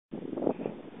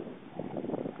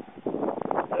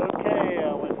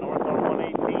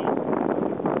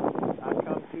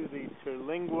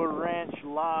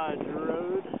Lodge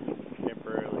Road,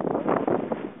 temporarily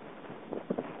closed.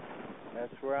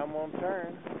 That's where I'm going to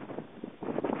turn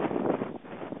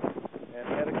and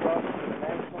head across to the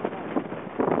national park.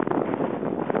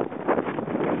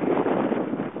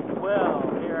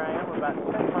 Well, here I am about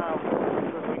 10 miles from the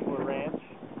Terlingua Ranch.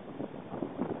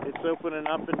 It's opening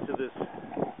up into this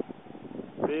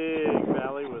big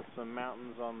valley with some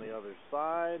mountains on the other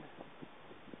side.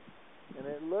 And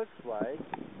it looks like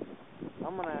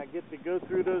I'm going to get to go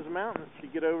through those mountains to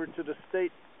get over to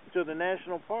the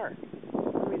national park.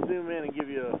 Let me zoom in and give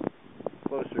you a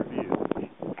closer view.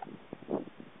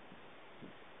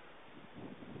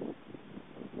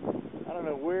 I don't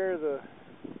know where the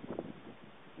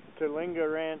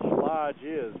Terlingua Ranch Lodge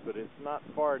is, but it's not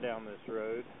far down this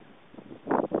road.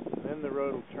 Then the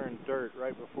road will turn dirt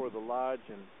right before the lodge,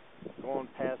 and going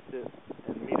past it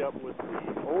and meet up with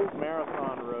the old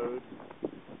Marathon Road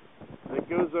that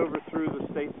goes over through the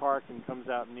state park and comes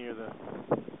out near the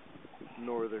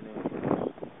northern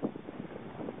entrance.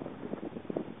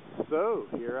 So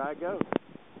here I go.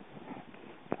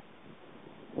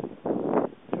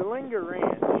 Terlingua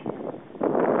Ranch, a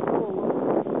little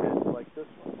homestead like this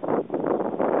one.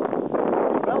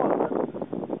 Development,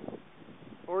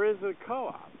 or is it a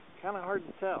co-op? Kind of hard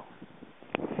to tell.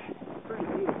 Pretty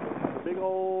beautiful. Big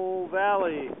old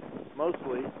valley,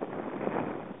 mostly.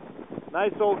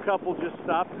 Nice old couple just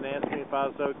stopped and asked me if I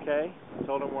was okay. I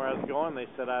told them where I was going. They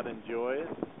said I'd enjoy it.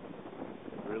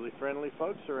 Really friendly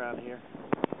folks around here.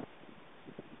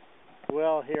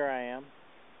 Well, here I am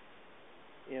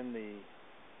in the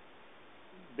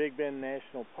Big Bend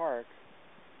National Park,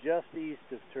 just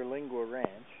east of Terlingua Ranch.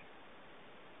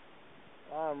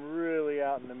 I'm really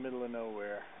out in the middle of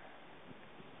nowhere.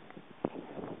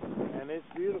 And it's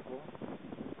beautiful.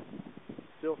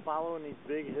 Still following these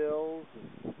big hills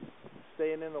and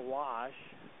staying in the wash,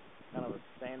 kind of a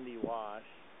sandy wash.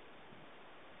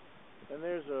 And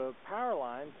there's a power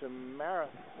line to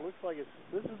Marathon. Looks like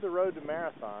this is the road to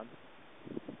Marathon.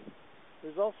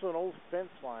 There's also an old fence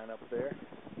line up there.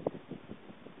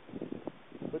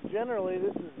 But generally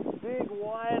this is a big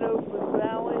wide open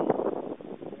valley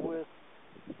with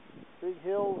big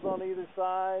hills on either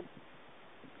side.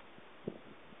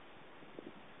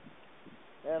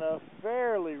 And a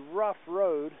fairly rough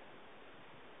road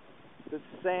that's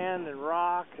sand and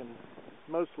rock and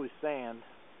mostly sand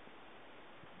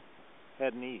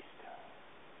heading east.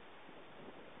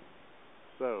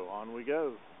 So on we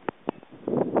go.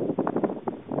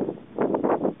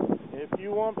 If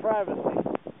you want privacy,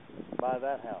 buy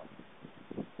that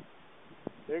house.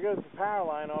 There goes the power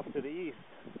line off to the east.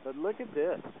 But look at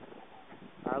this.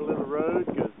 Our little road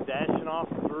goes dashing off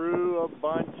through a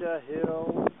bunch of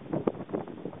hills.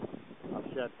 I'll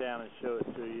shut down and show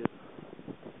it to you.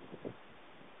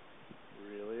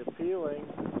 Really appealing.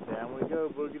 Down we go,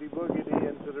 boogity boogity,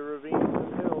 into the ravines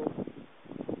and hills.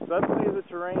 Suddenly the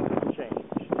terrain has changed.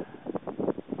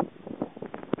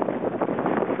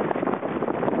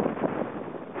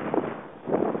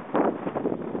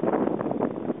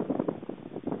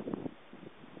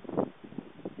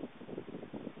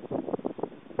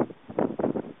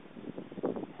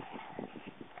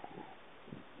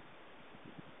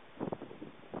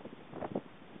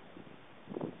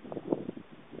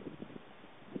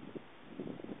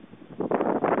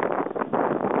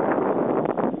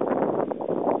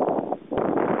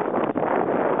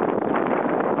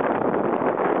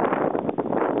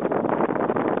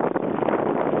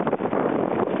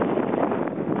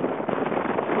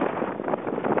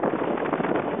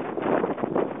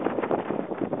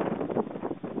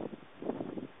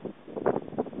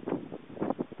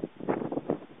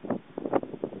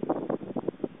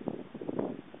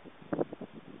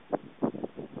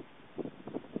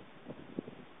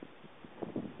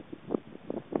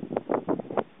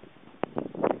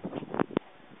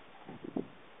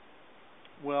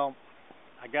 Well,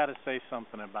 I got to say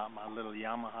something about my little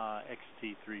Yamaha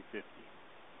XT350.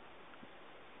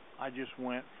 I just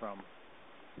went from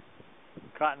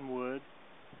Cottonwood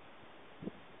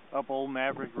up Old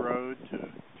Maverick Road to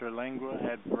Terlingua,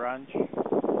 had brunch,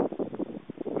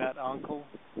 met Uncle,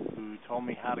 who told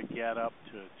me how to get up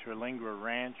to Terlingua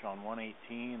Ranch on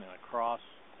 118 and across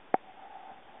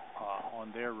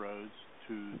on their roads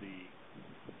to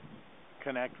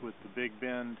connect with the Big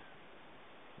Bend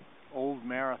Old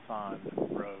Marathon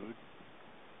Road.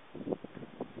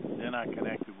 Then I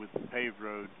connected with the paved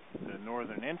road, the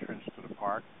northern entrance to the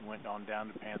park, and went on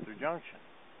down to Panther Junction.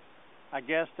 I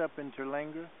gassed up in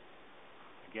Terlingua.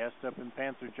 I gassed up in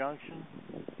Panther Junction.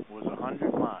 Was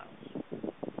 100 miles.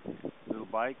 Little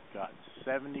bike got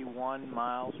 71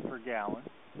 miles per gallon,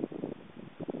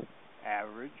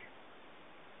 average.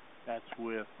 That's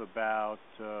with about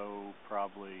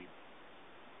probably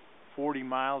 40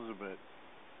 miles of it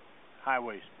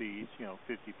highway speeds,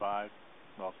 55.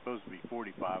 Well, it's supposed to be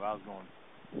 45. I was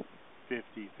going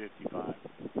 50, 55.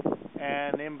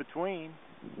 And in between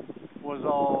was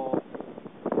all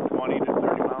 20 to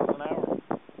 30 miles an hour.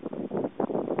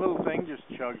 Little thing just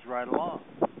chugs right along.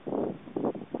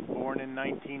 Born in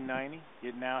 1990,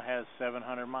 it now has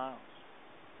 700 miles.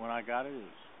 When I got it, it was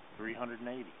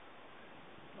 380.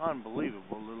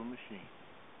 Unbelievable little machine.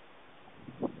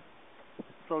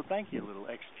 So thank you, little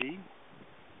XT.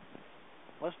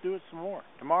 Let's do it some more.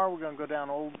 Tomorrow we're going to go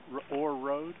down Old Ore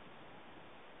Road.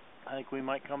 I think we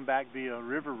might come back via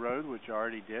River Road, which I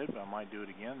already did, but I might do it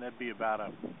again. That'd be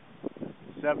about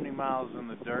 70 miles in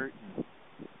the dirt and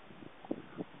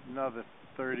another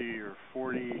 30 or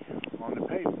 40 on the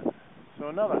pavement. So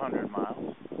another 100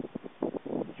 miles,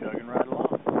 chugging right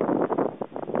along.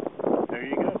 There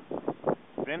you go.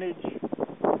 Vintage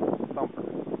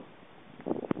thumper.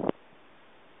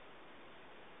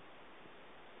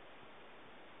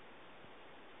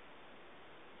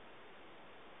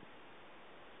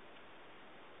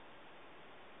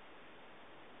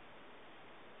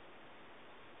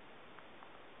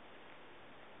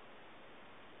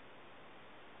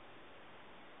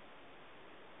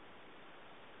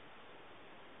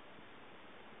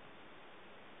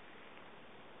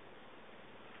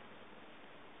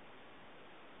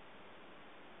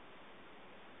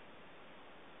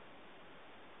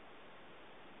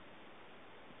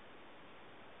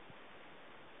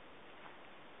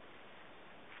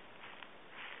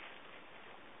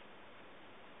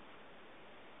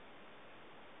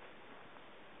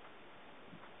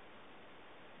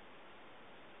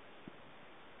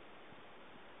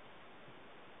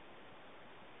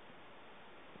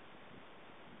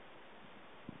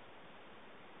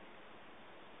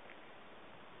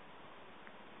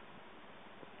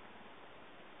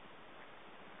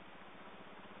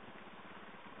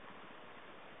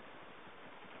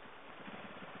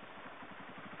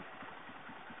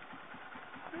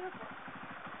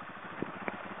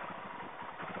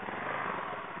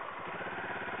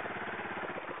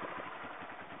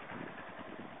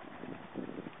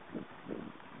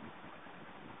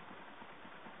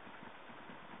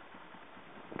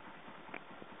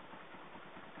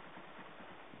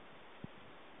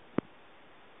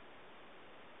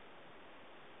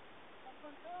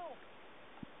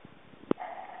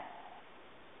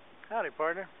 Howdy,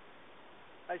 partner.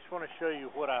 I just want to show you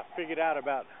what I figured out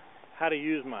about how to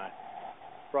use my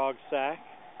frog sack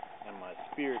and my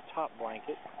spear top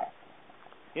blanket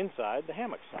inside the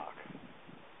hammock sock.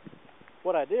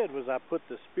 What I did was I put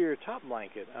the spear top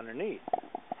blanket underneath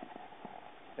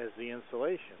as the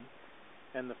insulation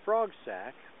and the frog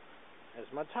sack as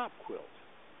my top quilt.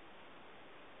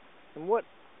 And what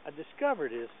I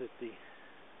discovered is that the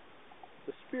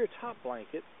spear top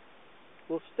blanket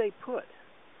will stay put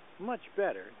much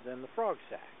better than the frog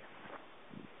sack.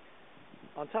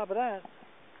 On top of that,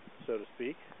 so to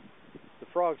speak, the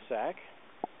frog sack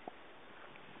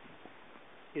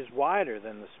is wider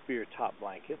than the spear top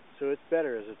blanket, so it's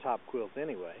better as a top quilt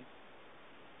anyway.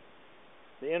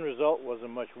 The end result was a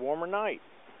much warmer night.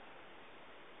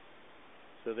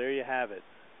 So there you have it.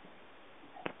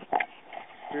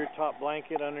 Spear top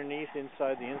blanket underneath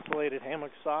inside the insulated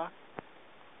hammock sock,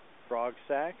 frog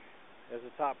sack as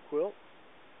a top quilt.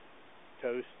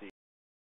 Toasty.